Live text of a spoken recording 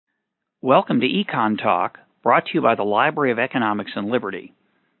Welcome to Econ Talk, brought to you by the Library of Economics and Liberty.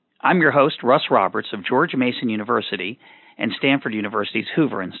 I'm your host, Russ Roberts of George Mason University and Stanford University's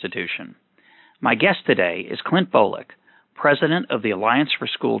Hoover Institution. My guest today is Clint Bolick, president of the Alliance for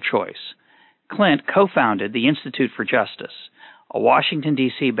School Choice. Clint co-founded the Institute for Justice, a Washington,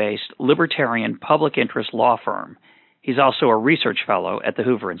 D.C.-based libertarian public interest law firm. He's also a research fellow at the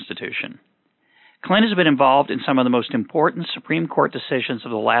Hoover Institution. Clint has been involved in some of the most important Supreme Court decisions of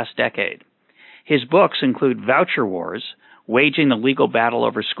the last decade. His books include Voucher Wars, Waging the Legal Battle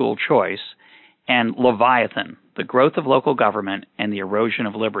Over School Choice, and Leviathan, The Growth of Local Government and the Erosion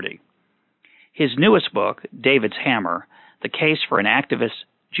of Liberty. His newest book, David's Hammer, The Case for an Activist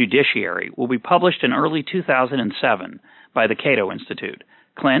Judiciary, will be published in early 2007 by the Cato Institute.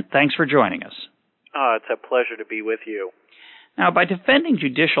 Clint, thanks for joining us. It's a pleasure to be with you. Now, by defending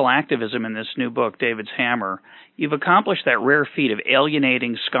judicial activism in this new book, David's Hammer, you've accomplished that rare feat of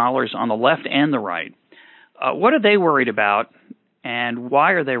alienating scholars on the left and the right. What are they worried about, and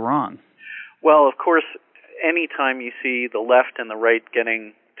why are they wrong? Well, of course, anytime you see the left and the right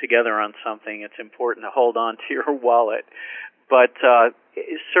getting together on something, it's important to hold on to your wallet. But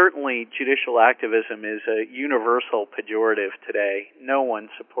certainly judicial activism is a universal pejorative today. No one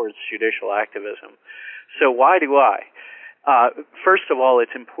supports judicial activism. So why do I? First of all,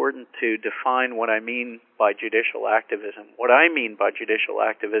 it's important to define what I mean by judicial activism. What I mean by judicial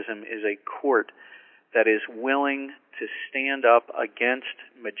activism is a court that is willing to stand up against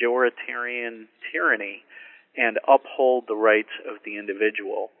majoritarian tyranny and uphold the rights of the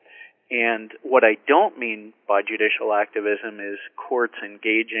individual. And what I don't mean by judicial activism is courts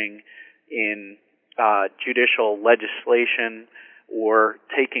engaging in judicial legislation or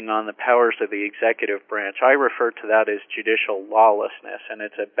taking on the powers of the executive branch. I refer to that as judicial lawlessness, and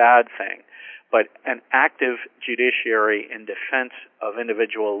it's a bad thing. But an active judiciary in defense of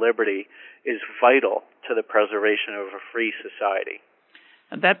individual liberty is vital to the preservation of a free society.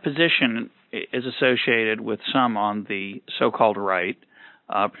 And that position is associated with some on the so-called right,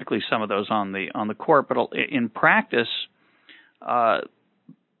 particularly some of those on the court. But in practice,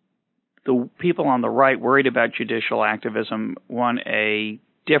 the people on the right worried about judicial activism want a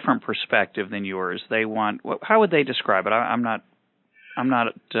different perspective than yours. They want, how would they describe it? I'm not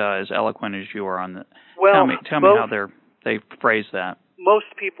as eloquent as you are on the. Well, tell me how they phrase that. Most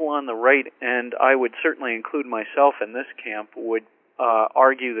people on the right, and I would certainly include myself in this camp, would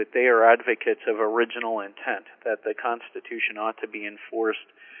argue that they are advocates of original intent, that the Constitution ought to be enforced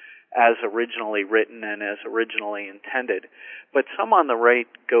as originally written and as originally intended. But some on the right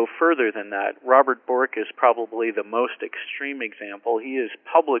go further than that. Robert Bork is probably the most extreme example. He has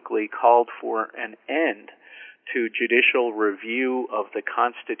publicly called for an end to judicial review of the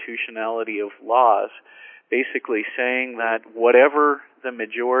constitutionality of laws, basically saying that whatever the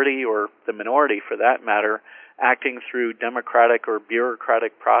majority or the minority, for that matter, acting through democratic or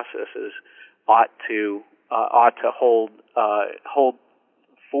bureaucratic processes ought to hold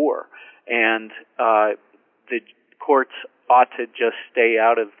for, and the courts ought to just stay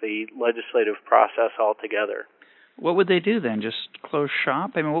out of the legislative process altogether. What would they do then? Just close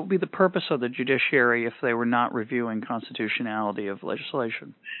shop? I mean, what would be the purpose of the judiciary if they were not reviewing constitutionality of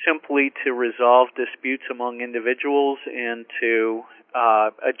legislation? Simply to resolve disputes among individuals and to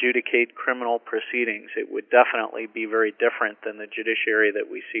adjudicate criminal proceedings. It would definitely be very different than the judiciary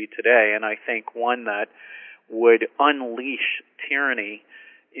that we see today, and I think one that would unleash tyranny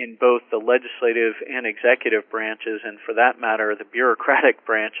in both the legislative and executive branches, and for that matter, the bureaucratic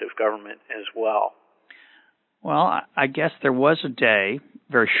branch of government as well. Well, I guess there was a day,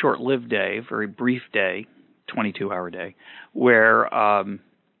 very short-lived day, very brief day, 22-hour day, where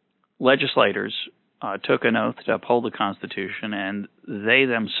legislators took an oath to uphold the Constitution, and they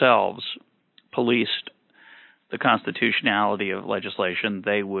themselves policed the constitutionality of legislation.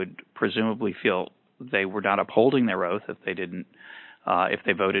 They would presumably feel they were not upholding their oath if they didn't. If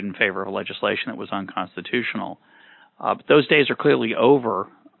they voted in favor of legislation that was unconstitutional. But those days are clearly over,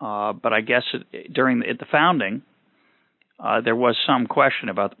 but I guess at the founding, there was some question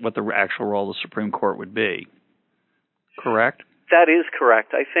about what the actual role of the Supreme Court would be. Correct? That is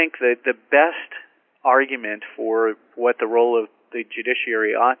correct. I think that the best argument for what the role of the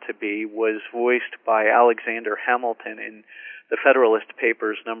judiciary ought to be was voiced by Alexander Hamilton in the Federalist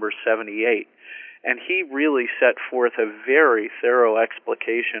Papers, number 78. And he really set forth a very thorough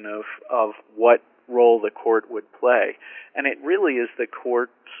explication of what role the court would play. And it really is the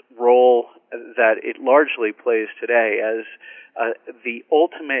court's role that it largely plays today as the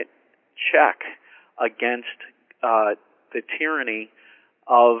ultimate check against the tyranny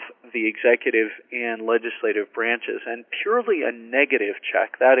of the executive and legislative branches, and purely a negative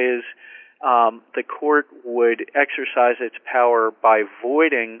check. That is, the court would exercise its power by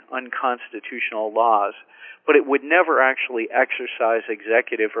voiding unconstitutional laws, but it would never actually exercise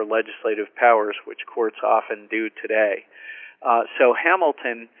executive or legislative powers, which courts often do today. So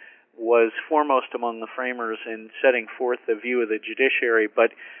Hamilton was foremost among the framers in setting forth the view of the judiciary,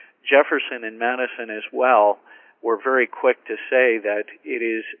 but Jefferson and Madison as well were very quick to say that it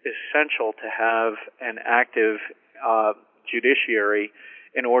is essential to have an active judiciary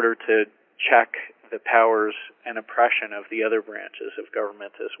in order to check the powers and oppression of the other branches of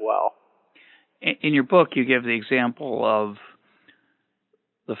government as well. In your book, you give the example of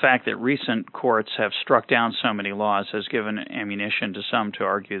the fact that recent courts have struck down so many laws has given ammunition to some to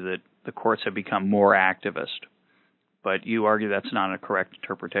argue that the courts have become more activist. But you argue that's not a correct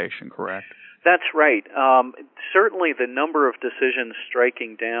interpretation, correct? That's right. Certainly the number of decisions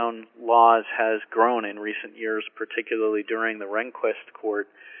striking down laws has grown in recent years, particularly during the Rehnquist court.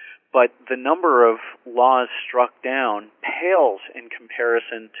 But the number of laws struck down pales in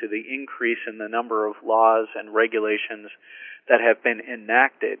comparison to the increase in the number of laws and regulations that have been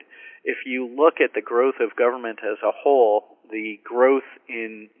enacted. If you look at the growth of government as a whole, the growth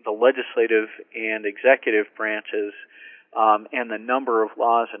in the legislative and executive branches and the number of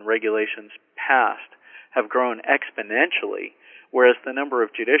laws and regulations passed have grown exponentially, whereas the number of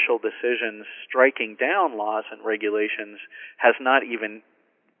judicial decisions striking down laws and regulations has not even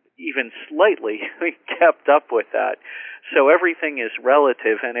slightly kept up with that. So everything is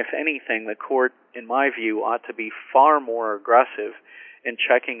relative, and if anything, the court, in my view, ought to be far more aggressive in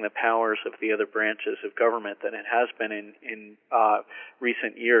checking the powers of the other branches of government than it has been in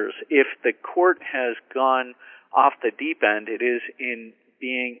recent years. If the court has gone off the deep end, it is in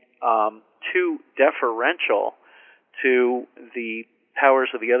being too deferential to the powers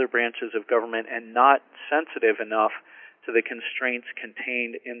of the other branches of government and not sensitive enough to the constraints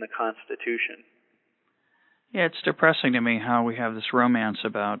contained in the Constitution. Yeah, it's depressing to me how we have this romance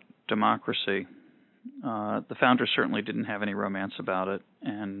about democracy. The founders certainly didn't have any romance about it,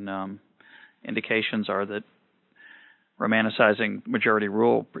 and indications are that romanticizing majority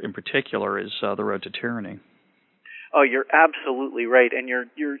rule in particular is the road to tyranny. Oh, you're absolutely right, and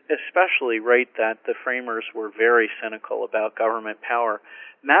you're especially right that the framers were very cynical about government power.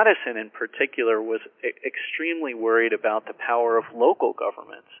 Madison, in particular, was extremely worried about the power of local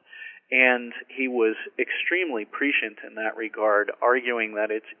governments, and he was extremely prescient in that regard, arguing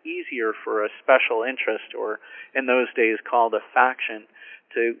that it's easier for a special interest, or in those days called a faction,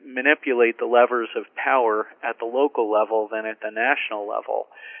 to manipulate the levers of power at the local level than at the national level.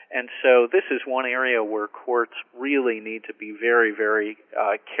 And so this is one area where courts really need to be very, very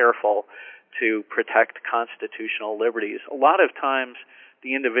careful to protect constitutional liberties. A lot of times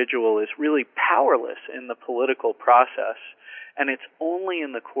the individual is really powerless in the political process, and it's only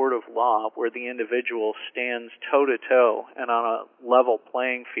in the court of law where the individual stands toe-to-toe and on a level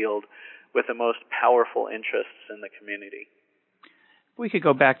playing field with the most powerful interests in the community. We could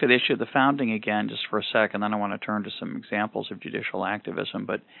go back to the issue of the founding again just for a second, then I want to turn to some examples of judicial activism.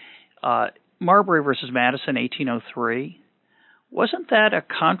 But Marbury versus Madison, 1803, wasn't that a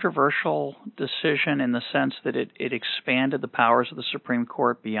controversial decision in the sense that it expanded the powers of the Supreme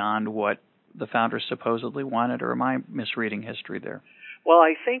Court beyond what the founders supposedly wanted, or am I misreading history there? Well,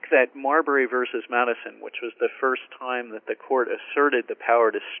 I think that Marbury versus Madison, which was the first time that the court asserted the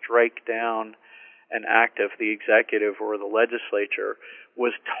power to strike down an act of the executive or the legislature,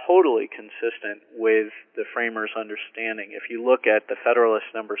 was totally consistent with the framers' understanding. If you look at the Federalist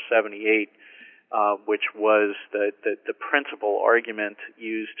number 78, which was the principal argument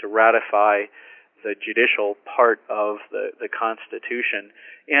used to ratify the judicial part of the Constitution,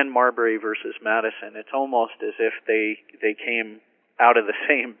 and Marbury versus Madison, it's almost as if they came out of the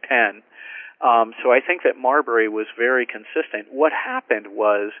same pen. So I think that Marbury was very consistent. What happened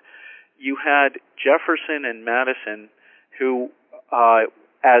was you had Jefferson and Madison who,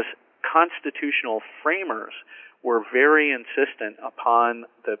 as constitutional framers, were very insistent upon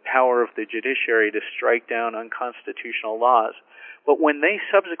the power of the judiciary to strike down unconstitutional laws. But when they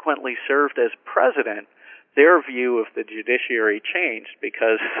subsequently served as president, their view of the judiciary changed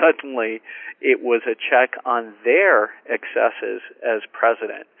because suddenly it was a check on their excesses as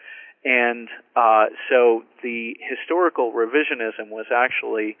president. And so the historical revisionism was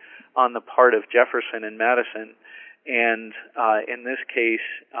actually on the part of Jefferson and Madison. And in this case,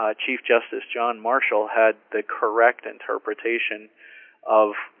 Chief Justice John Marshall had the correct interpretation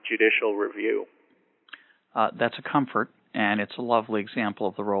of judicial review. That's a comfort. and it's a lovely example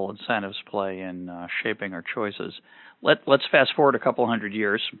of the role incentives play in shaping our choices. Let's fast forward a couple hundred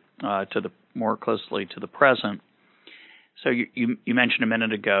years more closely to the present. So you mentioned a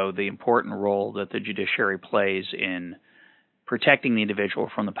minute ago the important role that the judiciary plays in protecting the individual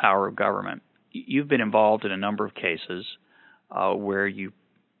from the power of government. You've been involved in a number of cases where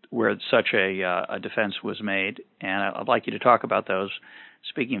such a defense was made, and I'd like you to talk about those.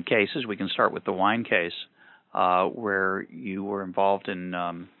 Speaking of cases, we can start with the wine case, where you were involved in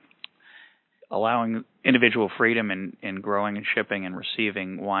allowing individual freedom in growing and shipping and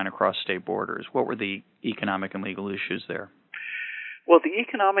receiving wine across state borders. What were the economic and legal issues there? Well, the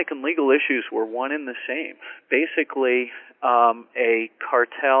economic and legal issues were one and the same. Basically, a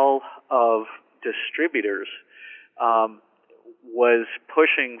cartel of distributors was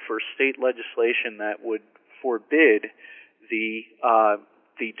pushing for state legislation that would forbid the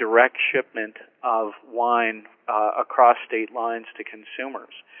direct shipment of wine across state lines to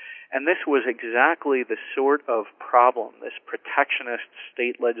consumers. And this was exactly the sort of problem, this protectionist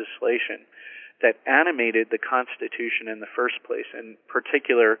state legislation, that animated the Constitution in the first place, in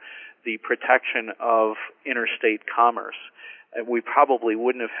particular the protection of interstate commerce. We probably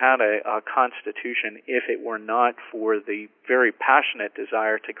wouldn't have had a Constitution if it were not for the very passionate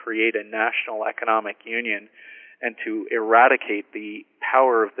desire to create a national economic union and to eradicate the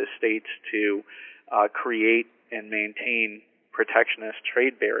power of the states to create and maintain protectionist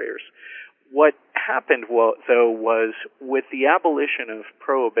trade barriers. What happened, though, was with the abolition of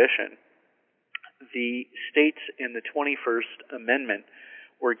prohibition, the states in the 21st Amendment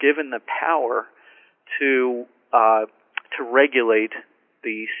were given the power to regulate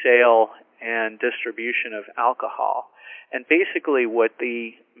the sale and distribution of alcohol. And basically what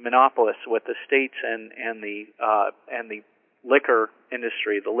the monopolists, what the states and the liquor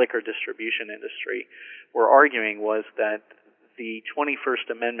industry, the liquor distribution industry, were arguing was that the 21st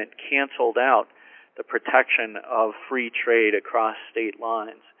Amendment canceled out the protection of free trade across state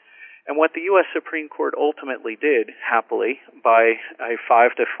lines. And what the U.S. Supreme Court ultimately did, happily, by a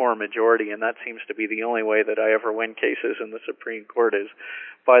 5-4 majority, and that seems to be the only way that I ever win cases in the Supreme Court, is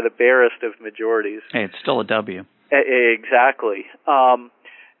by the barest of majorities. Hey, it's still a W. Exactly.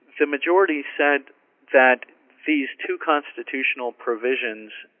 The majority said that these two constitutional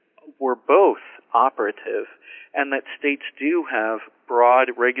provisions were both operative and that states do have broad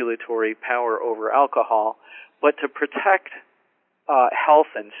regulatory power over alcohol, but to protect health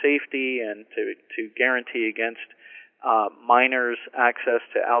and safety and to guarantee against minors' access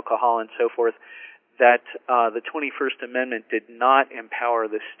to alcohol and so forth, that the 21st Amendment did not empower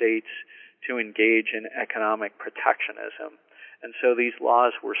the states to engage in economic protectionism. And so these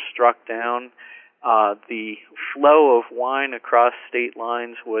laws were struck down. The flow of wine across state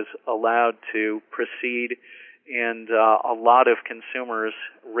lines was allowed to proceed, and a lot of consumers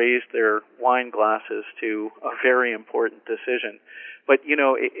raised their wine glasses to a very important decision. But,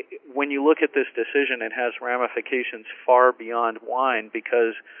 when you look at this decision, it has ramifications far beyond wine,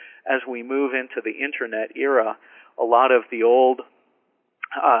 because as we move into the Internet era, a lot of the old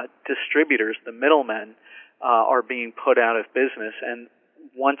distributors, the middlemen, are being put out of business. And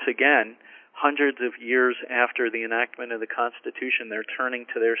once again, hundreds of years after the enactment of the Constitution, they're turning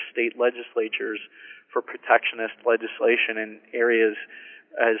to their state legislatures for protectionist legislation in areas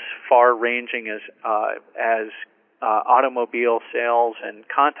as far-ranging as automobile sales and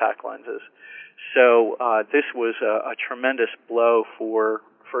contact lenses. So this was a tremendous blow for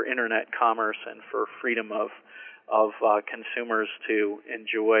Internet commerce and for freedom of consumers to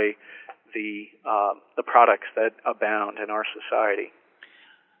enjoy the products that abound in our society.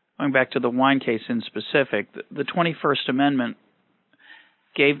 Going back to the wine case in specific, the 21st Amendment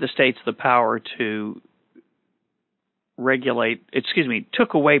gave the states the power to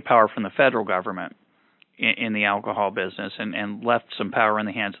took away power from the federal government in the alcohol business and left some power in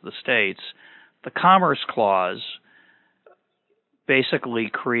the hands of the states. The Commerce Clause basically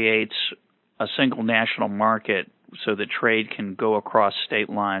creates a single national market so that trade can go across state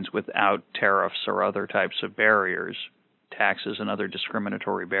lines without tariffs or other types of barriers, taxes and other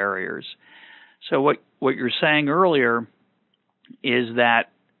discriminatory barriers. So what you're saying earlier is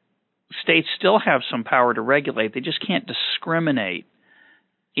that states still have some power to regulate. They just can't discriminate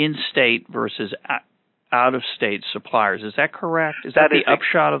in-state versus out-of-state suppliers. Is that correct? Is that the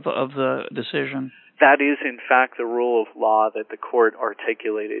upshot of the decision? That is, in fact, the rule of law that the court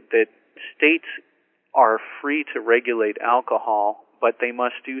articulated, that states are free to regulate alcohol, but they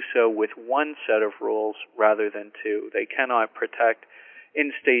must do so with one set of rules rather than two. They cannot protect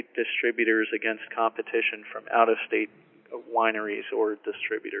in-state distributors against competition from out-of-state wineries or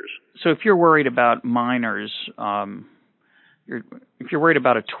distributors. So if you're worried about minors if you're worried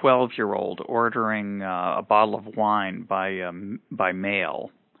about a 12-year-old ordering a bottle of wine by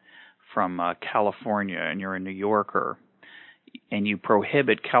mail from California, and you're a New Yorker, and you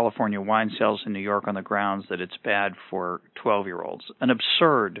prohibit California wine sales in New York on the grounds that it's bad for 12-year-olds, an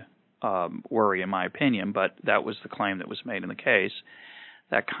absurd worry in my opinion, but that was the claim that was made in the case,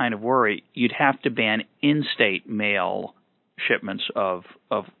 that kind of worry, you'd have to ban in-state mail shipments of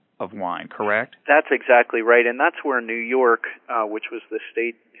wine, correct? That's exactly right, and that's where New York, which was the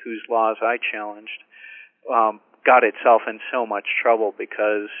state whose laws I challenged, got itself in so much trouble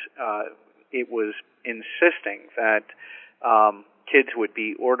because it was insisting that kids would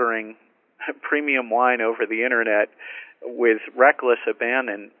be ordering premium wine over the internet with reckless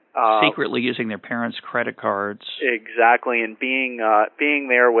abandon. Secretly using their parents' credit cards. Exactly, and being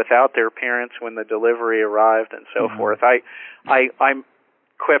there without their parents when the delivery arrived and so forth. I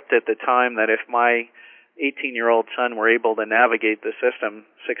quipped at the time that if my 18-year-old son were able to navigate the system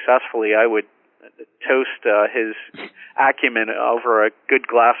successfully, I would toast his acumen over a good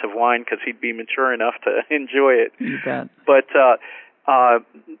glass of wine because he'd be mature enough to enjoy it. You bet. But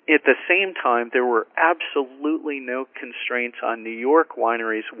at the same time, there were absolutely no constraints on New York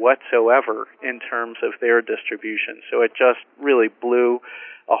wineries whatsoever in terms of their distribution. So it just really blew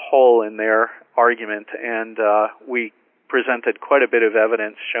a hole in their argument, and we presented quite a bit of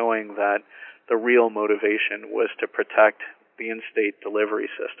evidence showing that the real motivation was to protect the in-state delivery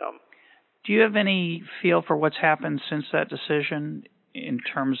system. Do you have any feel for what's happened since that decision in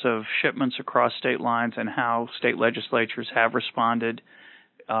terms of shipments across state lines and how state legislatures have responded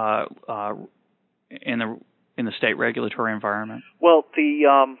in the state regulatory environment? Well,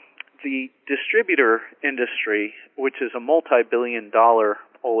 the distributor industry, which is a multi-billion-dollar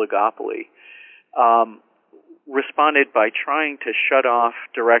oligopoly, responded by trying to shut off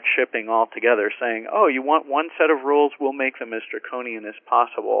direct shipping altogether, saying, "Oh, you want one set of rules? We'll make them as draconian as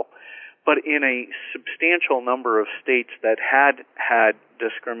possible." But in a substantial number of states that had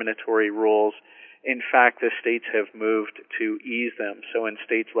discriminatory rules, in fact, the states have moved to ease them. So in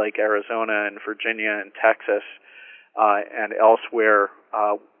states like Arizona and Virginia and Texas and elsewhere,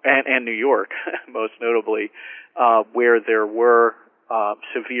 and New York, most notably, where there were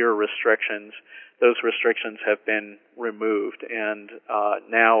severe restrictions, those restrictions have been removed. And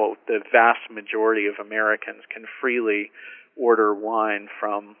now the vast majority of Americans can freely order wine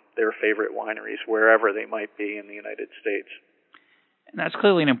from their favorite wineries, wherever they might be in the United States. And that's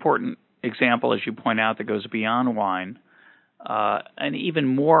clearly an important example, as you point out, that goes beyond wine. An even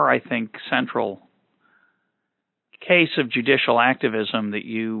more, I think, central case of judicial activism that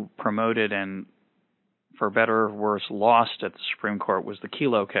you promoted and, for better or worse, lost at the Supreme Court was the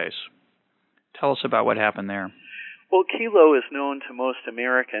Kelo case. Tell us about what happened there. Well, Kelo is known to most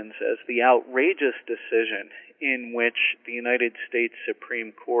Americans as the outrageous decision in which the United States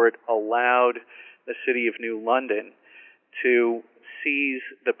Supreme Court allowed the city of New London to seize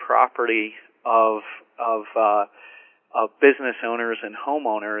the property of business owners and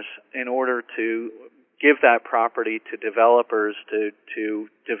homeowners in order to give that property to developers to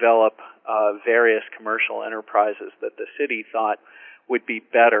develop various commercial enterprises that the city thought would be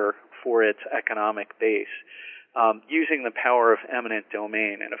better for its economic base. Using the power of eminent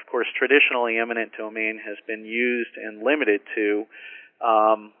domain. And of course, traditionally, eminent domain has been used and limited to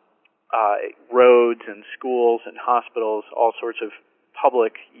roads and schools and hospitals, all sorts of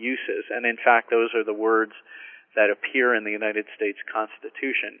public uses. And in fact, those are the words that appear in the United States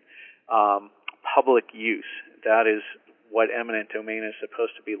Constitution. Public use. That is what eminent domain is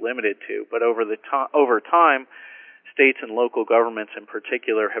supposed to be limited to. But over time, states and local governments in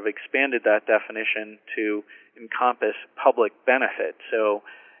particular have expanded that definition to encompass public benefit. So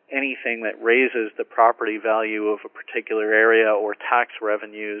anything that raises the property value of a particular area or tax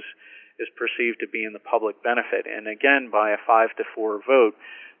revenues is perceived to be in the public benefit. And again, by a 5-4 vote,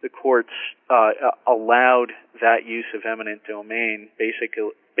 the courts allowed that use of eminent domain,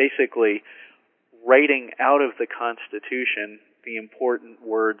 basically writing out of the Constitution the important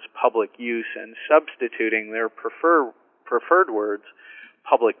words public use and substituting their preferred words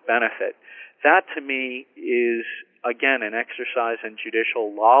public benefit. That to me is, again, an exercise in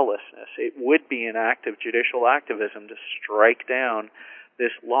judicial lawlessness. It would be an act of judicial activism to strike down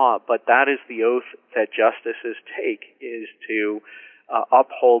this law, but that is the oath that justices take, is to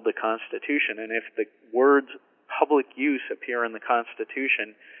uphold the Constitution. And if the words public use appear in the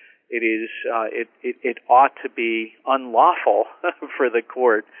Constitution, it ought to be unlawful for the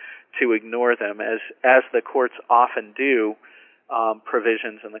court to ignore them, as the courts often do,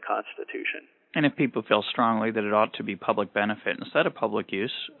 provisions in the Constitution. And if people feel strongly that it ought to be public benefit instead of public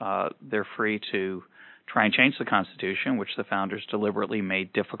use, they're free to try and change the Constitution, which the founders deliberately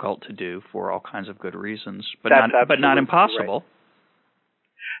made difficult to do for all kinds of good reasons, but not impossible. Right.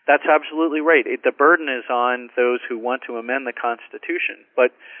 That's absolutely right. The burden is on those who want to amend the Constitution,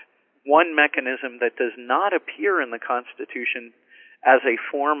 but one mechanism that does not appear in the Constitution as a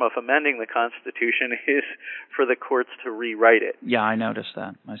form of amending the Constitution is for the courts to rewrite it. Yeah, I noticed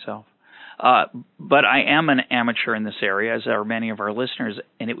that myself. But I am an amateur in this area, as are many of our listeners,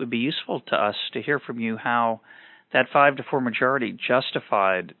 and it would be useful to us to hear from you how that 5-4 majority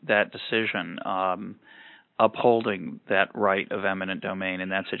justified that decision, upholding that right of eminent domain in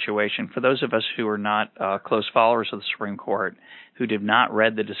that situation. For those of us who are not close followers of the Supreme Court, who did not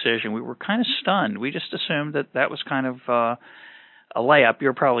read the decision, we were kind of stunned. We just assumed that was kind of a layup.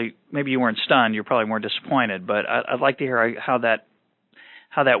 Maybe you weren't stunned. You're probably more disappointed. But I'd like to hear how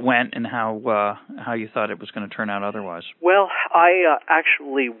that went and how you thought it was going to turn out otherwise. Well, I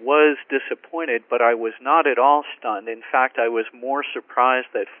actually was disappointed, but I was not at all stunned. In fact, I was more surprised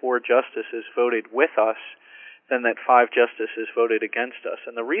that 4 justices voted with us than that 5 justices voted against us.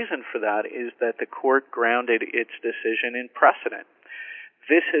 And the reason for that is that the court grounded its decision in precedent.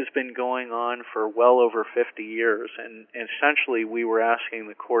 This has been going on for well over 50 years, and essentially we were asking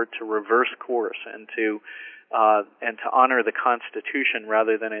the court to reverse course and to honor the Constitution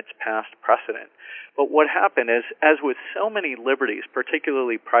rather than its past precedent. But what happened is, as with so many liberties,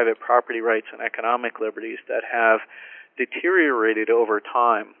 particularly private property rights and economic liberties that have deteriorated over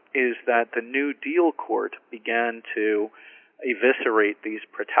time, is that the New Deal court began to eviscerate these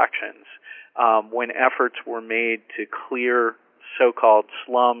protections when efforts were made to clear so-called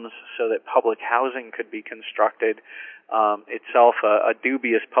slums so that public housing could be constructed, itself a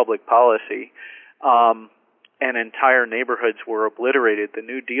dubious public policy, and entire neighborhoods were obliterated. The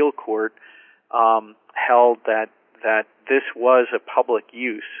New Deal court held that this was a public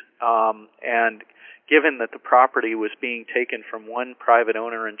use, and given that the property was being taken from one private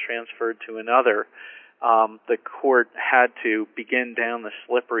owner and transferred to another, the court had to begin down the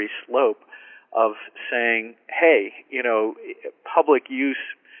slippery slope of saying, hey, public use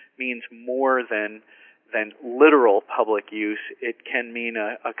means more than literal public use. It can mean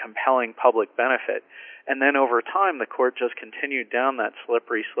a compelling public benefit. And then over time, the court just continued down that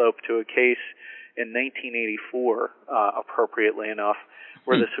slippery slope to a case in 1984, appropriately enough,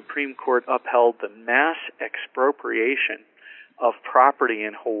 where the Supreme Court upheld the mass expropriation of property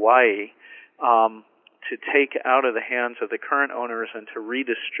in Hawaii to take out of the hands of the current owners and to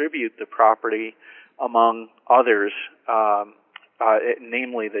redistribute the property among others,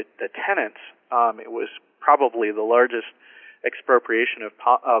 namely the tenants. It was probably the largest expropriation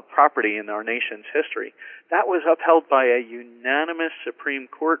of property in our nation's history. That was upheld by a unanimous Supreme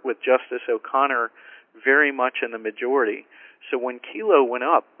Court with Justice O'Connor very much in the majority. So when Kelo went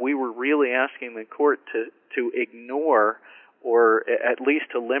up, we were really asking the court to ignore or at least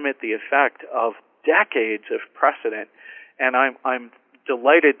to limit the effect of decades of precedent. And I'm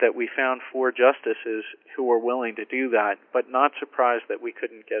delighted that we found 4 justices who were willing to do that, but not surprised that we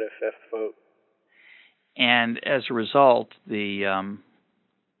couldn't get a 5th vote. And as a result, the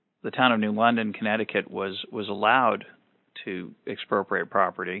town of New London, Connecticut, was allowed to expropriate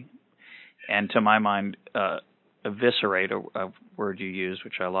property, and to my mind, eviscerate, a word you use,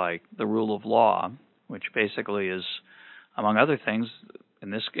 which I like, the rule of law, which basically is, among other things,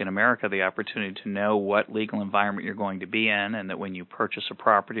 in America, the opportunity to know what legal environment you're going to be in, and that when you purchase a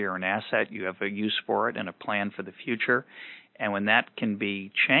property or an asset, you have a use for it and a plan for the future. And when that can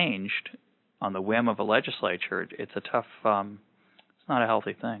be changed on the whim of a legislature, it's a tough, it's not a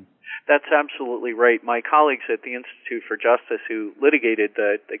healthy thing. That's absolutely right. My colleagues at the Institute for Justice who litigated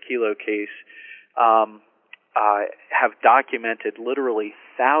the Kelo case have documented literally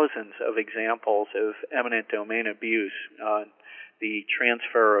thousands of examples of eminent domain abuse, the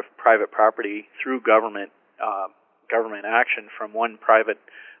transfer of private property through government action from one private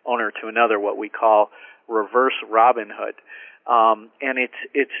owner to another, what we call reverse Robin Hood. And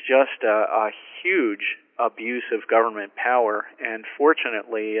it's just a huge abuse of government power. And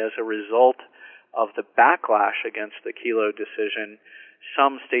fortunately, as a result of the backlash against the Kelo decision,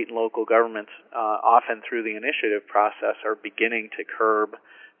 some state and local governments, often through the initiative process, are beginning to curb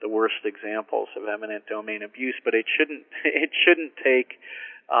the worst examples of eminent domain abuse. But it shouldn't take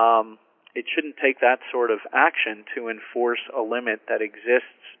that sort of action to enforce a limit that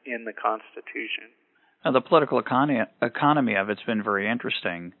exists in the Constitution. Now, the political economy of it's been very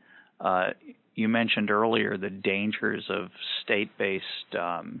interesting. You mentioned earlier the dangers of state-based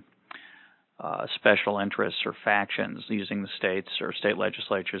special interests or factions using the states or state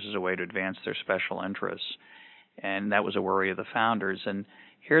legislatures as a way to advance their special interests. And that was a worry of the founders. And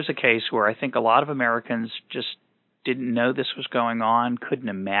here's a case where I think a lot of Americans just didn't know this was going on, couldn't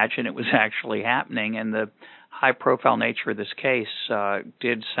imagine it was actually happening, and the high-profile nature of this case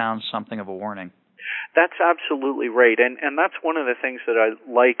did sound something of a warning. That's absolutely right, and that's one of the things that I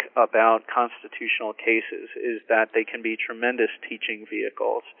like about constitutional cases is that they can be tremendous teaching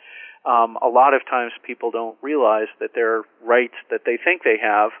vehicles. A lot of times people don't realize that there are rights that they think they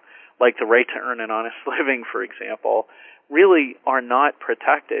have, like the right to earn an honest living, for example, really are not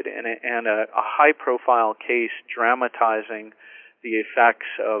protected, and a high-profile case dramatizing the effects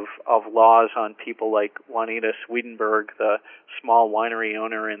of laws on people like Juanita Swedenborg, the small winery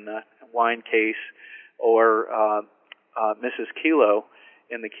owner in the wine case, or Mrs. Kelo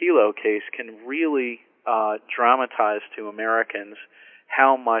in the Kelo case, can really dramatize to Americans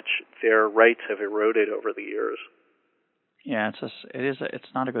how much their rights have eroded over the years. Yeah,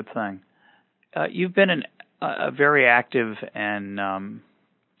 it's not a good thing. You've been a very active and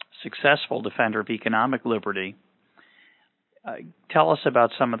successful defender of economic liberty. Tell us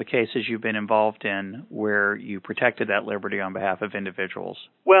about some of the cases you've been involved in where you protected that liberty on behalf of individuals.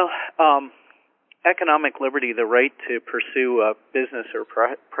 Well, economic liberty, the right to pursue a business or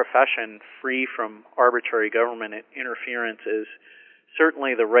profession free from arbitrary government interference, is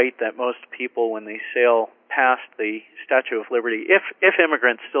certainly the right that most people, when they sail past the Statue of Liberty, if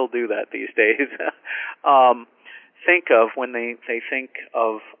immigrants still do that these days, think of when they think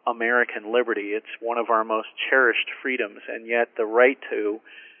of American liberty. It's one of our most cherished freedoms, and yet the right to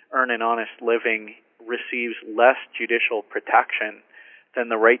earn an honest living receives less judicial protection than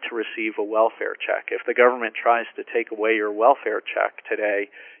the right to receive a welfare check. If the government tries to take away your welfare check today,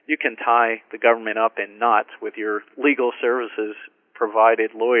 you can tie the government up in knots with your legal services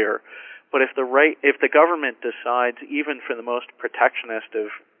provided lawyer. But if the government decides, even for the most protectionist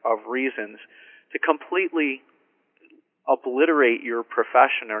of reasons, to completely obliterate your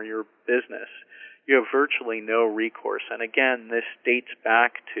profession or your business, you have virtually no recourse. And again, this dates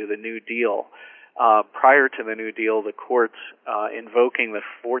back to the New Deal. Prior to the New Deal, the courts, invoking the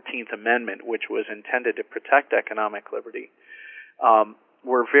 14th Amendment, which was intended to protect economic liberty,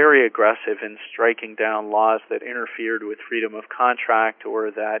 were very aggressive in striking down laws that interfered with freedom of contract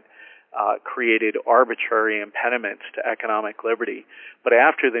or that created arbitrary impediments to economic liberty. But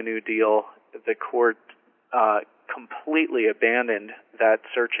after the New Deal, the court completely abandoned that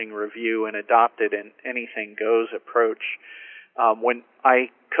searching review and adopted an anything-goes approach. When I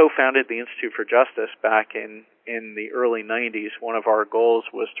co-founded the Institute for Justice back in the early 90s, one of our goals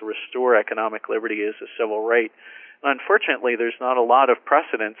was to restore economic liberty as a civil right. Unfortunately, there's not a lot of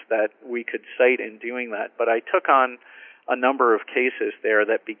precedents that we could cite in doing that, but I took on a number of cases there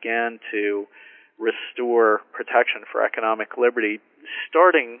that began to restore protection for economic liberty,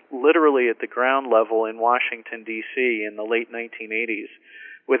 starting literally at the ground level in Washington, D.C. in the late 1980s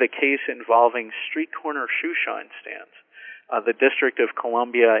with a case involving street corner shoe shine stands. The District of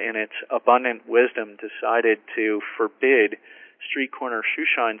Columbia, in its abundant wisdom, decided to forbid street corner shoe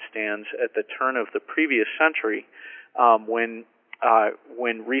shine stands at the turn of the previous century, when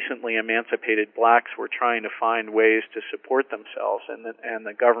recently emancipated blacks were trying to find ways to support themselves, and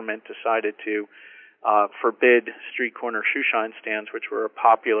the government decided to forbid street corner shoe shine stands, which were a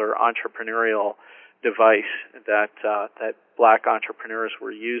popular entrepreneurial device that black entrepreneurs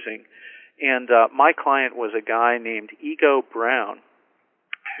were using. And my client was a guy named Ego Brown,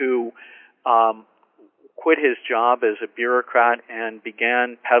 who quit his job as a bureaucrat and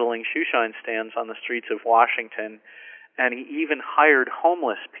began peddling shoe shine stands on the streets of Washington. And he even hired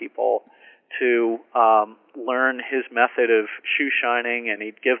homeless people to learn his method of shoe shining, and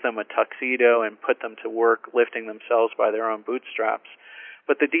he'd give them a tuxedo and put them to work lifting themselves by their own bootstraps.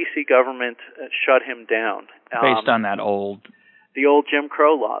 But the D.C. government shut him down. Based on that the old Jim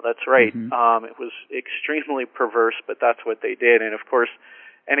Crow law, that's right. Mm-hmm. It was extremely perverse, but that's what they did. And of course,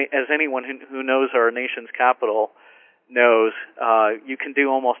 as anyone who knows our nation's capital knows, you can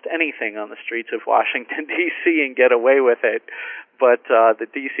do almost anything on the streets of Washington, D.C. and get away with it. But the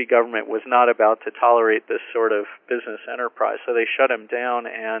D.C. government was not about to tolerate this sort of business enterprise, so they shut him down,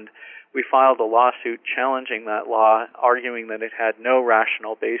 and we filed a lawsuit challenging that law, arguing that it had no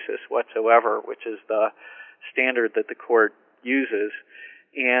rational basis whatsoever, which is the standard that the court uses.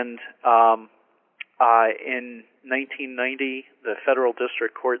 And in 1990, the federal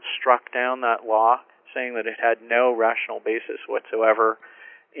district court struck down that law, saying that it had no rational basis whatsoever,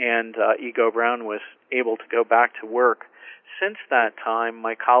 and Ego Brown was able to go back to work. Since that time,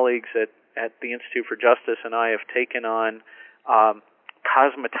 my colleagues at the Institute for Justice and I have taken on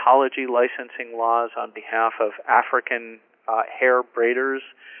cosmetology licensing laws on behalf of African hair braiders.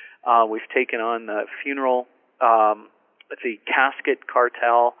 We've taken on the funeral the casket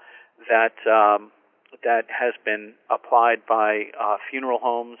cartel that has been applied by funeral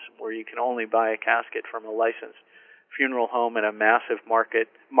homes, where you can only buy a casket from a licensed funeral home at a massive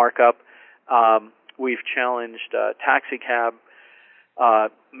markup. We've challenged taxi cab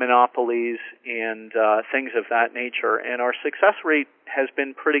monopolies and things of that nature, and our success rate has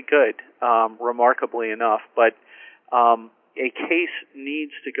been pretty good, remarkably enough. But a case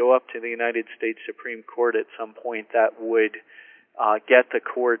needs to go up to the United States Supreme Court at some point that would get the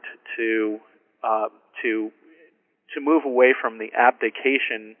court to move away from the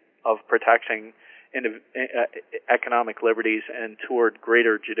abdication of protecting economic liberties and toward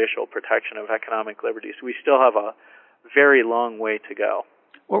greater judicial protection of economic liberties. We still have a very long way to go.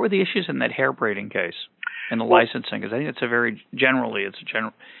 What were the issues in that hair braiding case and the licensing? Because I think it's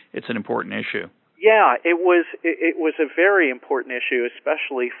an important issue. Yeah, it was a very important issue,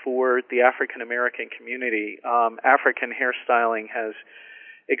 especially for the African American community. African hairstyling has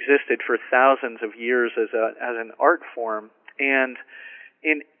existed for thousands of years as an art form, and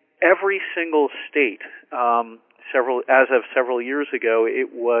in every single state, as of several years ago,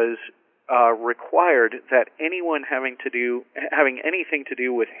 it was required that anyone having anything to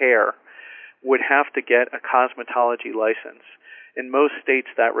do with hair would have to get a cosmetology license. In most states,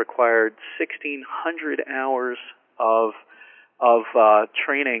 that required 1,600 hours of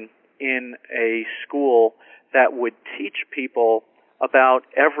training in a school that would teach people about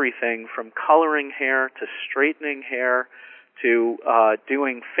everything from coloring hair to straightening hair to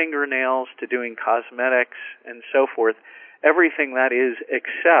doing fingernails to doing cosmetics and so forth. Everything that is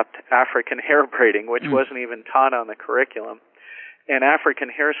except African hair braiding, which wasn't even taught on the curriculum. And African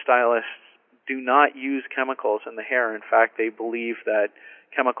hairstylists do not use chemicals in the hair. In fact, they believe that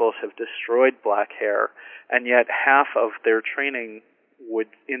chemicals have destroyed black hair, and yet half of their training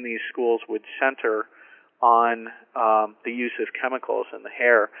in these schools would center on the use of chemicals in the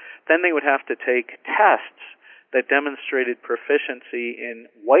hair. Then they would have to take tests that demonstrated proficiency in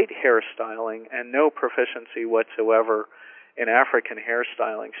white hairstyling and no proficiency whatsoever in African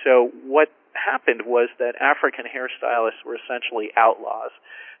hairstyling. So what happened was that African hairstylists were essentially outlaws.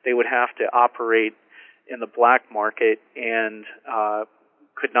 They would have to operate in the black market and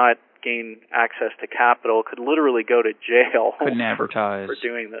could not gain access to capital, could literally go to jail couldn't advertise for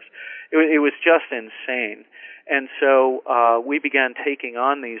doing this. It was just insane. And so we began taking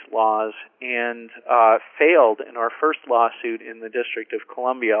on these laws and failed in our first lawsuit in the District of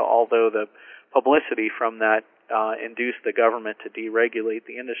Columbia, although the publicity from that induced the government to deregulate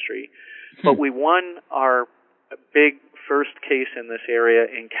the industry. But we won our big first case in this area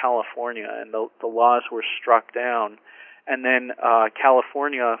in California, and the laws were struck down. And then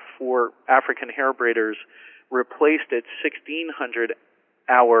California, for African hair braiders, replaced its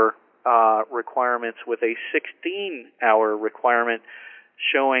 1,600-hour requirements with a 16-hour requirement,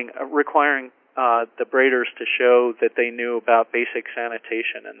 requiring the braiders to show that they knew about basic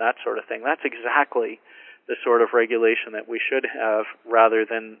sanitation and that sort of thing. That's exactly the sort of regulation that we should have, rather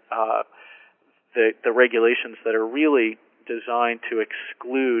than the regulations that are really designed to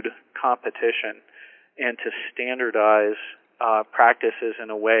exclude competition and to standardize practices in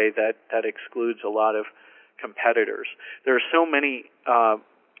a way that excludes a lot of competitors. There are so many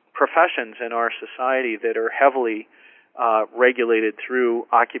professions in our society that are heavily regulated through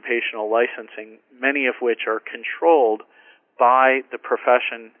occupational licensing, many of which are controlled by the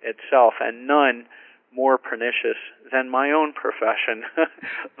profession itself, and none more pernicious than my own profession,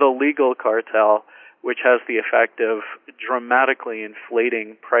 the legal cartel, which has the effect of dramatically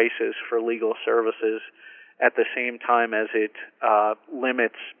inflating prices for legal services at the same time as it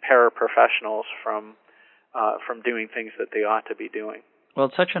limits paraprofessionals from doing things that they ought to be doing. Well,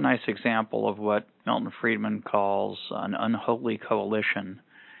 it's such a nice example of what Milton Friedman calls an unholy coalition,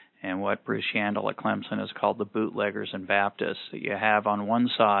 and what Bruce Yandle at Clemson has called the bootleggers and Baptists. That you have on one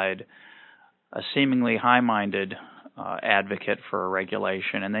side a seemingly high-minded advocate for a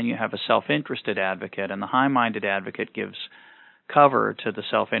regulation, and then you have a self-interested advocate, and the high-minded advocate gives cover to the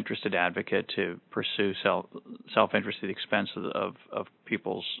self-interested advocate to pursue self-interest at the expense of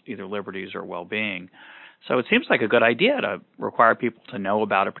people's either liberties or well-being. So it seems like a good idea to require people to know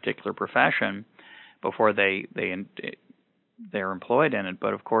about a particular profession before they're employed in it.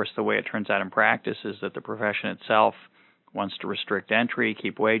 But of course, the way it turns out in practice is that the profession itself wants to restrict entry,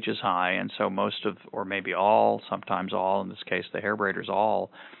 keep wages high, and so most of, or maybe all, sometimes all, in this case the hair braiders,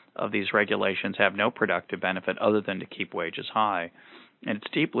 all of these regulations have no productive benefit other than to keep wages high. And it's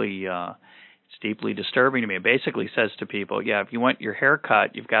deeply disturbing to me. It basically says to people, if you want your hair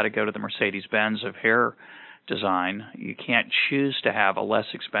cut, you've got to go to the Mercedes-Benz of hair design. You can't choose to have a less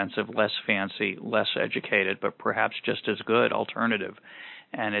expensive, less fancy, less educated, but perhaps just as good alternative.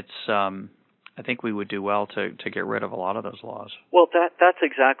 And it's I think we would do well to get rid of a lot of those laws. Well, that's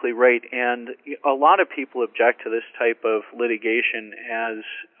exactly right. And a lot of people object to this type of litigation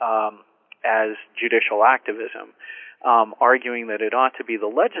as judicial activism, arguing that it ought to be the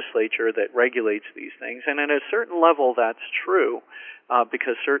legislature that regulates these things. And at a certain level, that's true,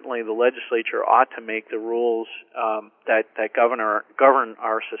 because certainly the legislature ought to make the rules that govern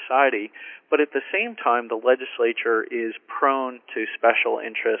our society. But at the same time, the legislature is prone to special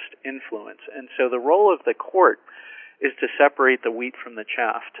interest influence. And so the role of the court is to separate the wheat from the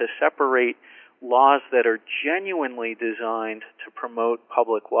chaff, to separate laws that are genuinely designed to promote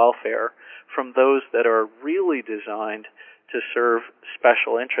public welfare from those that are really designed to serve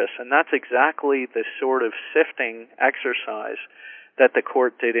special interests. And that's exactly the sort of sifting exercise that the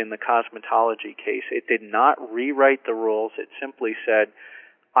court did in the cosmetology case. It did not rewrite the rules. It simply said,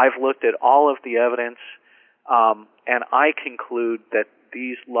 I've looked at all of the evidence, and I conclude that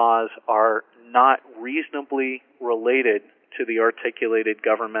these laws are not reasonably related to the articulated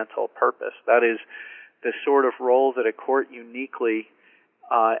governmental purpose. That is the sort of role that a court uniquely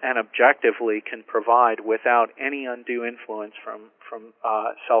and objectively can provide without any undue influence from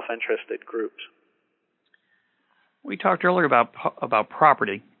self-interested groups. We talked earlier about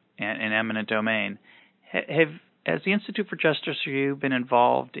property and eminent domain. Has the Institute for Justice Review been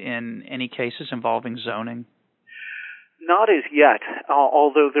involved in any cases involving zoning? Not as yet,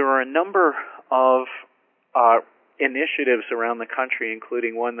 although there are a number of initiatives around the country,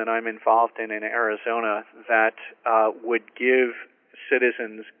 including one that I'm involved in Arizona, that would give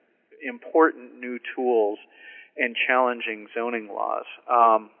citizens important new tools in challenging zoning laws.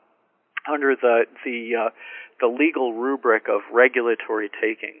 Under the legal rubric of regulatory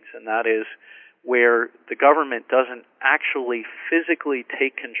takings, and that is where the government doesn't actually physically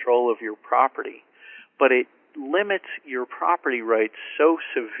take control of your property, but it limits your property rights so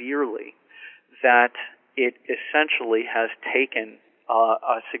severely that it essentially has taken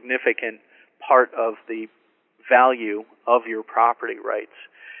a significant part of the value of your property rights.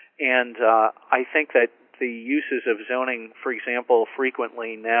 And I think that the uses of zoning, for example,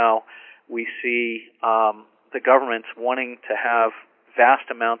 frequently now we see the governments wanting to have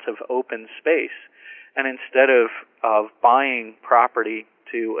vast amounts of open space. And instead of buying property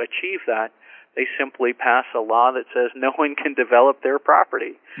to achieve that, they simply pass a law that says no one can develop their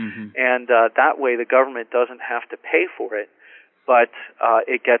property. Mm-hmm. And that way the government doesn't have to pay for it, but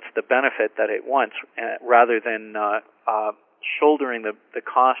it gets the benefit that it wants, rather than shouldering the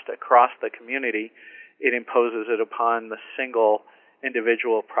cost across the community. It imposes it upon the single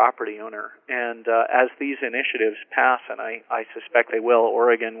individual property owner. And as these initiatives pass, and I suspect they will,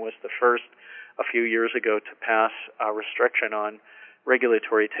 Oregon was the first a few years ago to pass a restriction on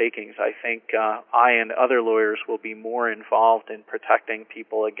regulatory takings. I think I and other lawyers will be more involved in protecting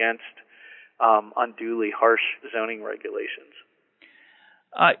people against unduly harsh zoning regulations.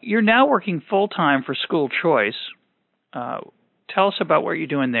 You're now working full-time for School Choice. Tell us about what you're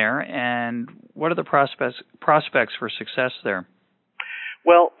doing there, and what are the prospects for success there?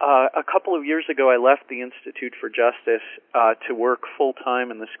 Well, a couple of years ago, I left the Institute for Justice to work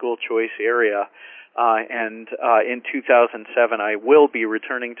full-time in the school choice area. And in 2007, I will be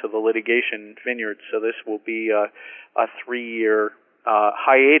returning to the litigation vineyard, so this will be a 3-year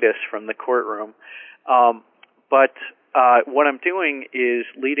hiatus from the courtroom. But what I'm doing is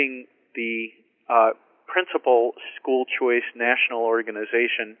leading the principal school choice national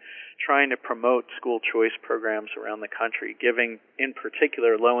organization trying to promote school choice programs around the country, giving, in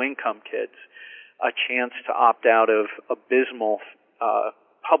particular, low-income kids a chance to opt out of abysmal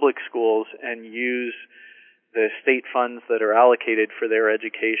public schools and use the state funds that are allocated for their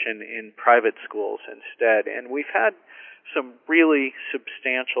education in private schools instead. And we've had some really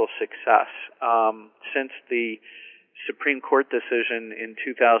substantial success since the Supreme Court decision in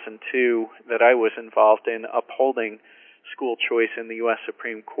 2002 that I was involved in upholding school choice in the U.S.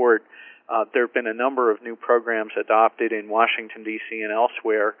 Supreme Court. There have been a number of new programs adopted in Washington, D.C. and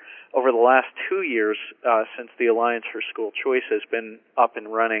elsewhere. Over the last 2 years, since the Alliance for School Choice has been up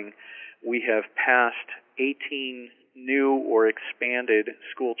and running, we have passed 18 new or expanded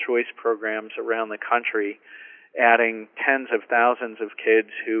school choice programs around the country, adding tens of thousands of kids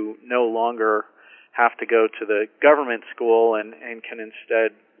who no longer have to go to the government school and can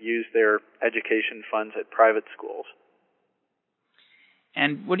instead use their education funds at private schools.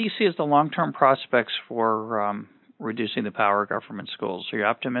 And what do you see as the long-term prospects for reducing the power of government schools. Are you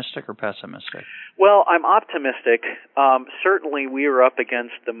optimistic or pessimistic? Well, I'm optimistic. Certainly, we are up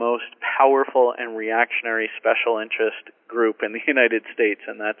against the most powerful and reactionary special interest group in the United States,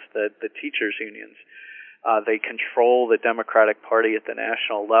 and that's the teachers' unions. They control the Democratic Party at the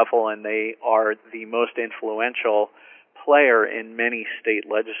national level, and they are the most influential player in many state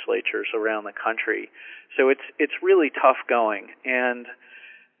legislatures around the country. So it's really tough going. And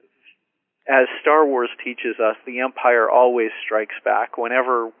as Star Wars teaches us, the empire always strikes back.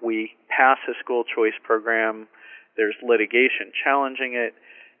 Whenever we pass a school choice program, there's litigation challenging it,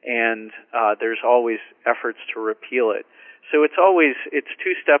 and there's always efforts to repeal it. So it's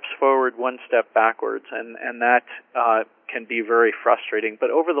 2 steps forward, 1 step backwards, and that can be very frustrating. But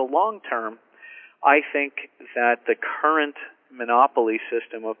over the long term, I think that the current monopoly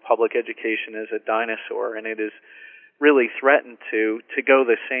system of public education is a dinosaur, and it is really threatened to go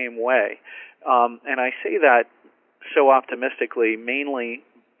the same way. And I say that so optimistically mainly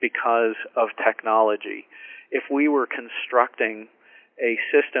because of technology. If we were constructing a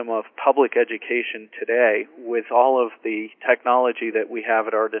system of public education today with all of the technology that we have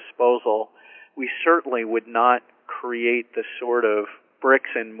at our disposal, we certainly would not create the sort of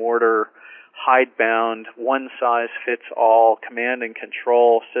bricks and mortar, hidebound, one-size-fits-all command and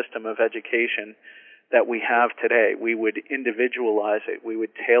control system of education that we have today. We would individualize it. We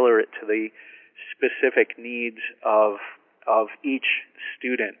would tailor it to the specific needs of each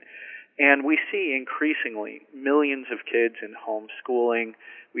student. And we see increasingly millions of kids in homeschooling.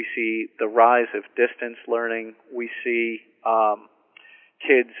 We see the rise of distance learning. We see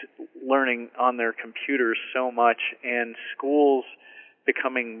kids learning on their computers so much, and schools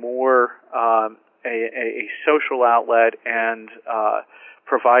becoming more a social outlet and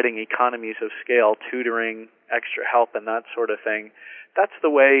providing economies of scale, tutoring, extra help, and that sort of thing. That's the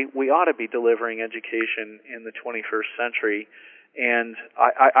way we ought to be delivering education in the 21st century. And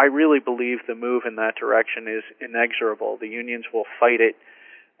I really believe the move in that direction is inexorable. The unions will fight it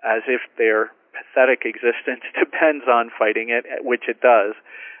as if their pathetic existence depends on fighting it, which it does.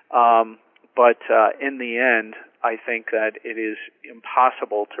 But in the end, I think that it is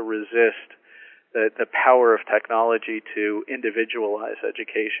impossible to resist the power of technology to individualize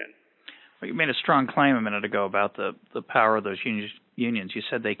education. Well, you made a strong claim a minute ago about the power of those unions. You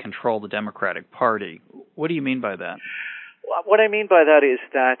said they control the Democratic Party. What do you mean by that? What I mean by that is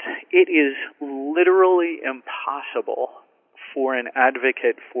that it is literally impossible for an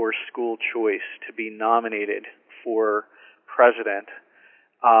advocate for school choice to be nominated for president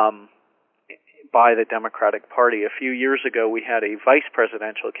by the Democratic Party. A few years ago, we had a vice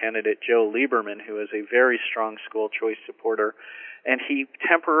presidential candidate, Joe Lieberman, who is a very strong school choice supporter, and he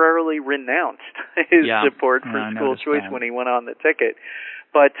temporarily renounced his support for school choice when he went on the ticket.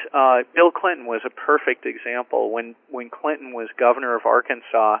 But Bill Clinton was a perfect example. When Clinton was governor of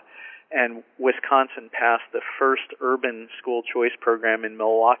Arkansas and Wisconsin passed the first urban school choice program in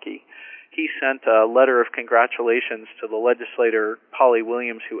Milwaukee, he sent a letter of congratulations to the legislator, Polly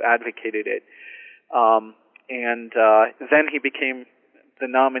Williams, who advocated it. And then he became the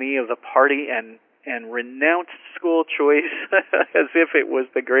nominee of the party and renounced school choice as if it was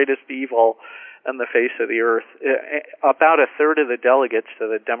the greatest evil on the face of the earth. About a third of the delegates to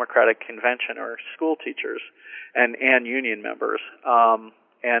the Democratic Convention are school teachers and union members.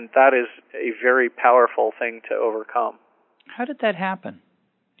 And that is a very powerful thing to overcome. How did that happen?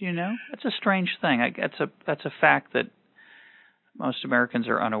 Do you know? That's a strange thing. That's a fact that most Americans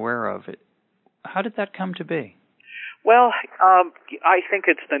are unaware of. How did that come to be? Well, I think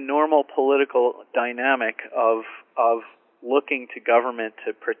it's the normal political dynamic of looking to government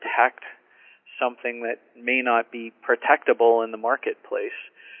to protect something that may not be protectable in the marketplace.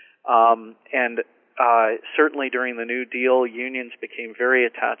 And certainly during the New Deal, unions became very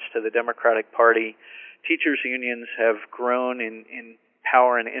attached to the Democratic Party. Teachers' unions have grown in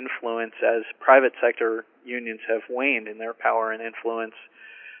power and influence as private sector unions have waned in their power and influence.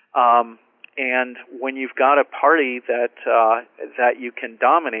 And when you've got a party that you can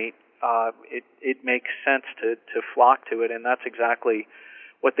dominate, it makes sense to flock to it, and that's exactly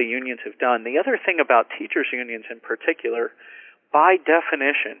what the unions have done. The other thing about teachers' unions in particular, by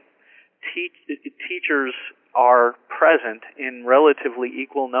definition, teachers are present in relatively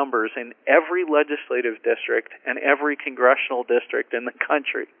equal numbers in every legislative district and every congressional district in the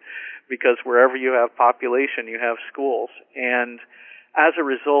country, because wherever you have population, you have schools. And as a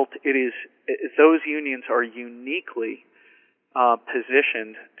result, those unions are uniquely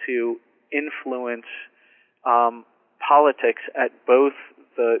positioned to influence politics at both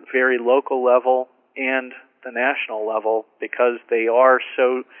the very local level and the national level because they are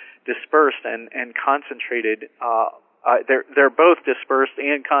so dispersed and concentrated. They're both dispersed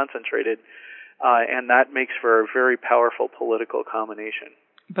and concentrated, and that makes for a very powerful political combination.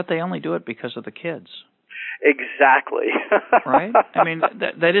 But they only do it because of the kids. Exactly. Right? I mean,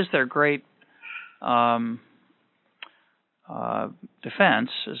 that is their great defense,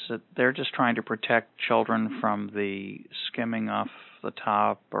 is that they're just trying to protect children from the skimming off the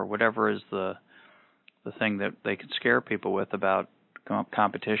top or whatever is the thing that they can scare people with about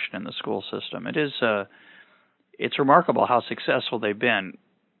competition in the school system. It's remarkable how successful they've been.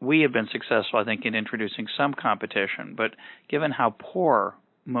 We have been successful, I think, in introducing some competition, but given how poor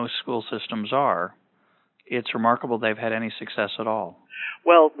most school systems are, it's remarkable they've had any success at all.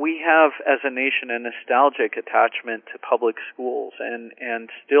 Well, we have, as a nation, a nostalgic attachment to public schools, and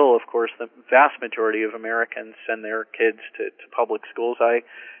still, of course, the vast majority of Americans send their kids to public schools. I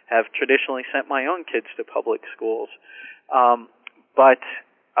have traditionally sent my own kids to public schools.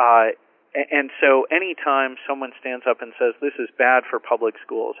 And so anytime someone stands up and says, this is bad for public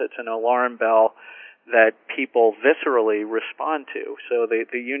schools, it's an alarm bell that people viscerally respond to. So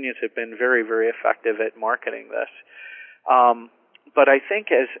the unions have been very, very effective at marketing this. But I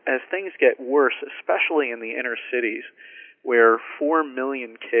think as things get worse, especially in the inner cities, where 4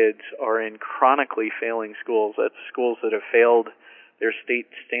 million kids are in chronically failing schools, that's schools that have failed their state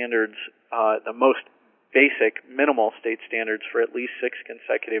standards, the most basic, minimal state standards for at least 6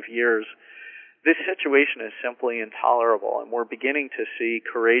 consecutive years, this situation is simply intolerable. And we're beginning to see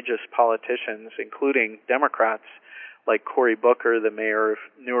courageous politicians, including Democrats like Cory Booker, the mayor of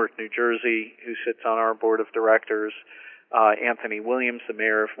Newark, New Jersey, who sits on our board of directors, Anthony Williams, the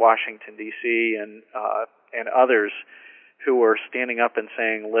mayor of Washington, D.C., and others who are standing up and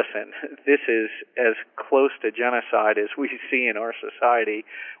saying, listen, this is as close to genocide as we see in our society.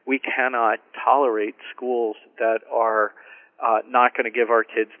 We cannot tolerate schools that are not going to give our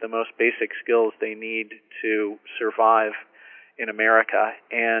kids the most basic skills they need to survive in America.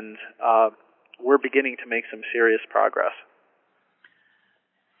 And we're beginning to make some serious progress.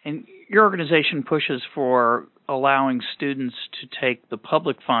 And your organization pushes for allowing students to take the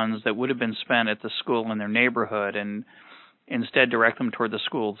public funds that would have been spent at the school in their neighborhood and instead direct them toward the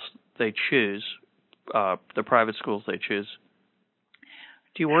schools they choose, the private schools they choose.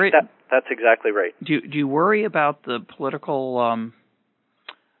 Do you worry? That's exactly right. Do you worry about the political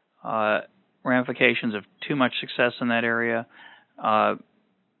ramifications of too much success in that area?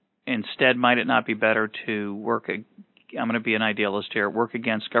 Instead, might it not be better to work? I'm going to be an idealist here. Work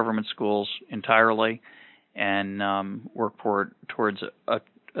against government schools entirely, and work towards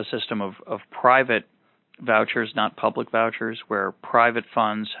a system of private vouchers, not public vouchers, where private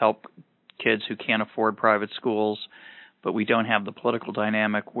funds help kids who can't afford private schools, but we don't have the political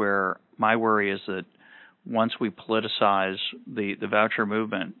dynamic where my worry is that once we politicize the voucher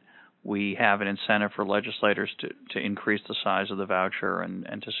movement, we have an incentive for legislators to increase the size of the voucher and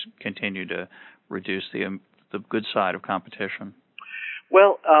to continue to reduce the good side of competition.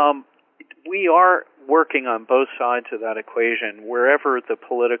 Well, we are working on both sides of that equation. Wherever the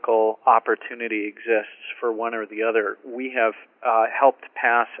political opportunity exists for one or the other, we have helped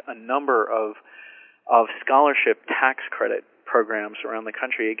pass a number of scholarship tax credit programs around the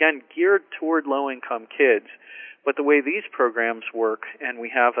country, again, geared toward low-income kids. But the way these programs work, and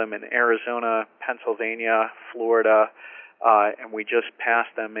we have them in Arizona, Pennsylvania, Florida, and we just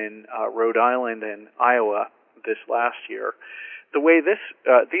passed them in Rhode Island and Iowa this last year. The way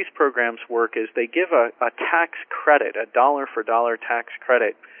these programs work is they give a tax credit, a dollar-for-dollar tax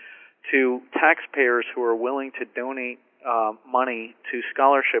credit, to taxpayers who are willing to donate money to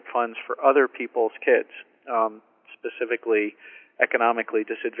scholarship funds for other people's kids, specifically economically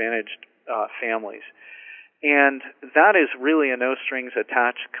disadvantaged families. And that is really a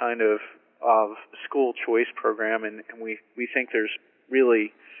no-strings-attached kind of school choice program, and we think there's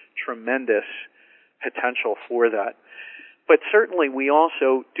really tremendous potential for that. But certainly we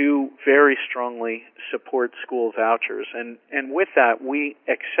also do very strongly support school vouchers, and with that we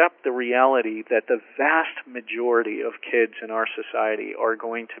accept the reality that the vast majority of kids in our society are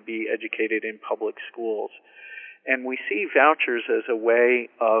going to be educated in public schools. And we see vouchers as a way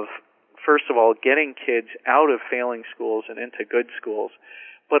of, first of all, getting kids out of failing schools and into good schools,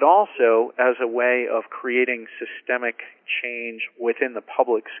 but also as a way of creating systemic change within the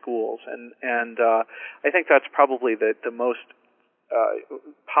public schools. And I think that's probably the most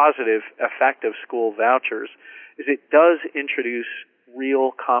positive effect of school vouchers, is it does introduce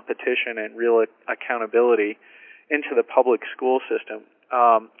real competition and real accountability into the public school system.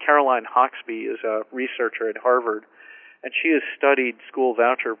 Caroline Hawksby is a researcher at Harvard And she has studied school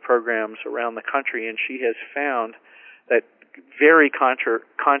voucher programs around the country, and she has found that, very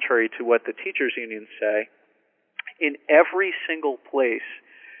contrary to what the teachers' unions say, in every single place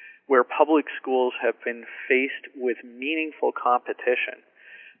where public schools have been faced with meaningful competition,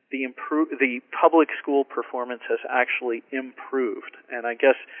 the public school performance has actually improved. And I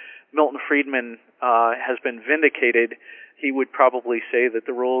guess Milton Friedman has been vindicated. He would probably say that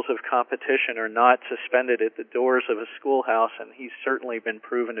the rules of competition are not suspended at the doors of a schoolhouse, and he's certainly been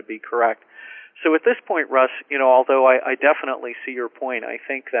proven to be correct. So at this point, Russ, although I definitely see your point, I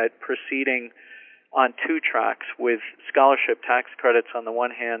think that proceeding on two tracks with scholarship tax credits on the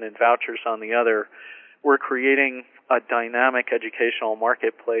one hand and vouchers on the other, we're creating a dynamic educational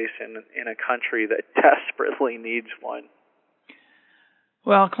marketplace in a country that desperately needs one.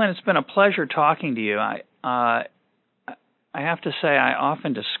 Well, Clint, it's been a pleasure talking to you. I have to say I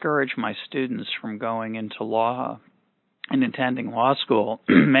often discourage my students from going into law and attending law school.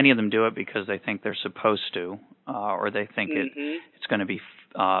 Many of them do it because they think they're supposed to, or they think it's going to be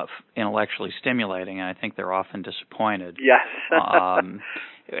intellectually stimulating, and I think they're often disappointed. Yes.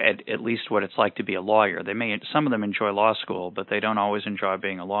 At least what it's like to be a lawyer. Some of them enjoy law school, but they don't always enjoy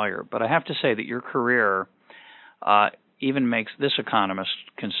being a lawyer. But I have to say that your career even makes this economist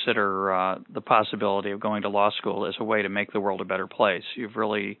consider the possibility of going to law school as a way to make the world a better place. You've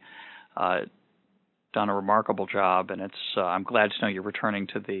really done a remarkable job, and I'm glad to know you're returning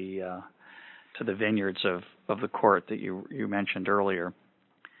to the vineyards of the court that you mentioned earlier.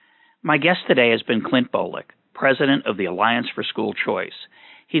 My guest today has been Clint Bolick, president of the Alliance for School Choice.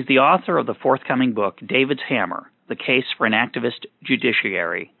 He's the author of the forthcoming book, David's Hammer, The Case for an Activist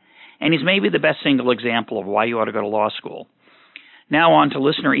Judiciary, and he's maybe the best single example of why you ought to go to law school. Now on to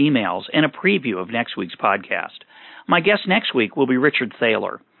listener emails and a preview of next week's podcast. My guest next week will be Richard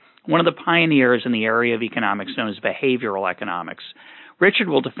Thaler, one of the pioneers in the area of economics known as behavioral economics. Richard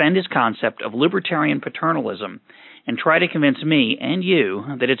will defend his concept of libertarian paternalism and try to convince me and you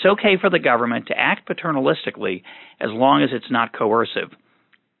that it's okay for the government to act paternalistically as long as it's not coercive.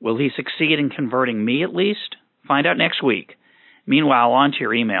 Will he succeed in converting me at least? Find out next week. Meanwhile, on to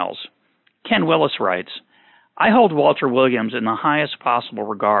your emails. Ken Willis writes, I hold Walter Williams in the highest possible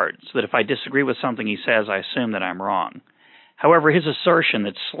regard, so that if I disagree with something he says, I assume that I'm wrong. However, his assertion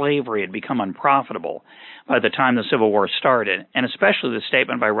that slavery had become unprofitable by the time the Civil War started, and especially the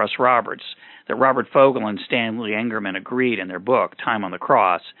statement by Russ Roberts that Robert Fogel and Stanley Engerman agreed in their book, Time on the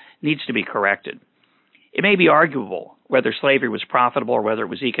Cross, needs to be corrected. It may be arguable whether slavery was profitable or whether it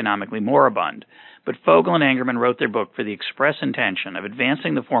was economically moribund, but Fogel and Engerman wrote their book for the express intention of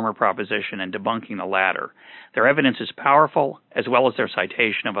advancing the former proposition and debunking the latter. Their evidence is powerful, as well as their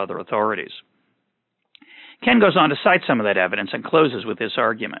citation of other authorities. Ken goes on to cite some of that evidence and closes with this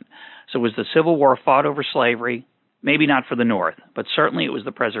argument. So was the Civil War fought over slavery? Maybe not for the North, but certainly it was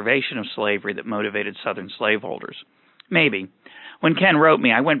the preservation of slavery that motivated Southern slaveholders. Maybe. When Ken wrote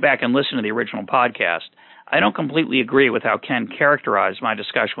me, I went back and listened to the original podcast. I don't completely agree with how Ken characterized my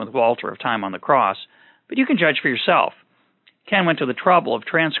discussion with Walter of Time on the Cross, but you can judge for yourself. Ken went to the trouble of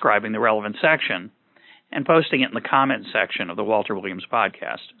transcribing the relevant section and posting it in the comment section of the Walter Williams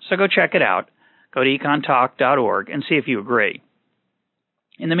podcast. So go check it out. Go to econtalk.org and see if you agree.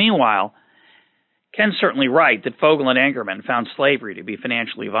 In the meanwhile, Ken's certainly right that Fogel and Engerman found slavery to be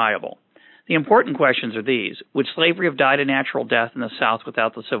financially viable. The important questions are these. Would slavery have died a natural death in the South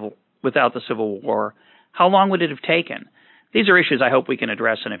without the Civil War? How long would it have taken? These are issues I hope we can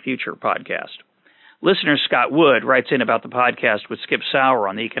address in a future podcast. Listener Scott Wood writes in about the podcast with Skip Sauer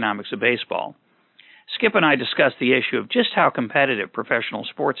on the economics of baseball. Skip and I discussed the issue of just how competitive professional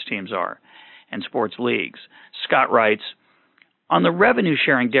sports teams are and sports leagues. Scott writes, on the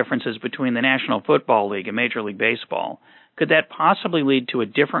revenue-sharing differences between the National Football League and Major League Baseball, could that possibly lead to a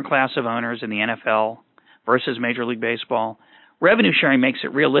different class of owners in the NFL versus Major League Baseball? Revenue sharing makes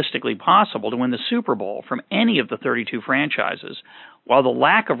it realistically possible to win the Super Bowl from any of the 32 franchises, while the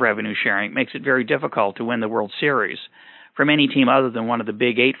lack of revenue sharing makes it very difficult to win the World Series from any team other than one of the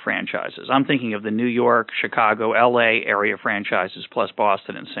Big 8 franchises. I'm thinking of the New York, Chicago, LA area franchises plus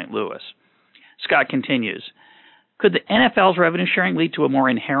Boston and St. Louis. Scott continues, could the NFL's revenue sharing lead to a more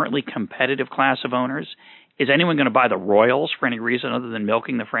inherently competitive class of owners? Is anyone going to buy the Royals for any reason other than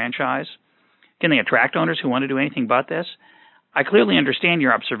milking the franchise? Can they attract owners who want to do anything but this? I clearly understand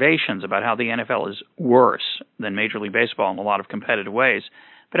your observations about how the NFL is worse than Major League Baseball in a lot of competitive ways,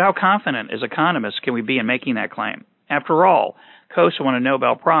 but how confident as economists can we be in making that claim? After all, Coase won a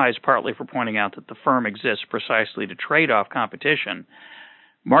Nobel Prize partly for pointing out that the firm exists precisely to trade off competition,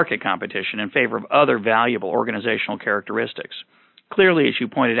 market competition, in favor of other valuable organizational characteristics. Clearly, as you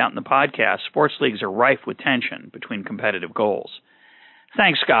pointed out in the podcast, sports leagues are rife with tension between competitive goals.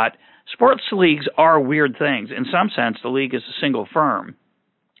 Thanks, Scott. Sports leagues are weird things. In some sense, the league is a single firm.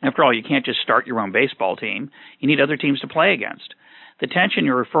 After all, you can't just start your own baseball team. You need other teams to play against. The tension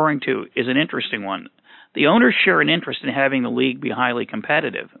you're referring to is an interesting one. The owners share an interest in having the league be highly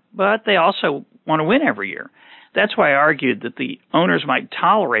competitive, but they also want to win every year. That's why I argued that the owners might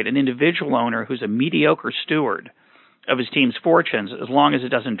tolerate an individual owner who's a mediocre steward of his team's fortunes as long as it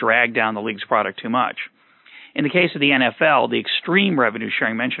doesn't drag down the league's product too much. In the case of the NFL, the extreme revenue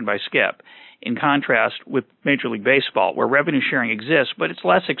sharing mentioned by Skip, in contrast with Major League Baseball, where revenue sharing exists, but it's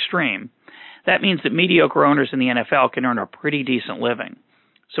less extreme, that means that mediocre owners in the NFL can earn a pretty decent living.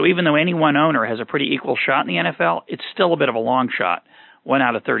 So even though any one owner has a pretty equal shot in the NFL, it's still a bit of a long shot, 1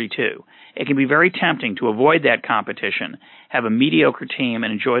 out of 32. It can be very tempting to avoid that competition, have a mediocre team,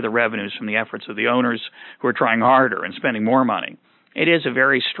 and enjoy the revenues from the efforts of the owners who are trying harder and spending more money. It is a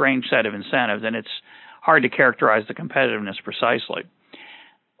very strange set of incentives, and it's hard to characterize the competitiveness precisely.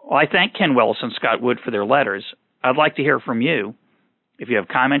 Well, I thank Ken Willis and Scott Wood for their letters. I'd like to hear from you. If you have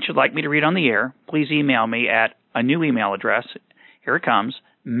comments you'd like me to read on the air, please email me at a new email address. Here it comes,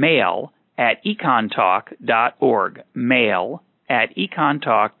 mail@econtalk.org,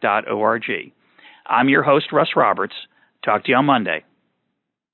 mail@econtalk.org. I'm your host, Russ Roberts. Talk to you on Monday.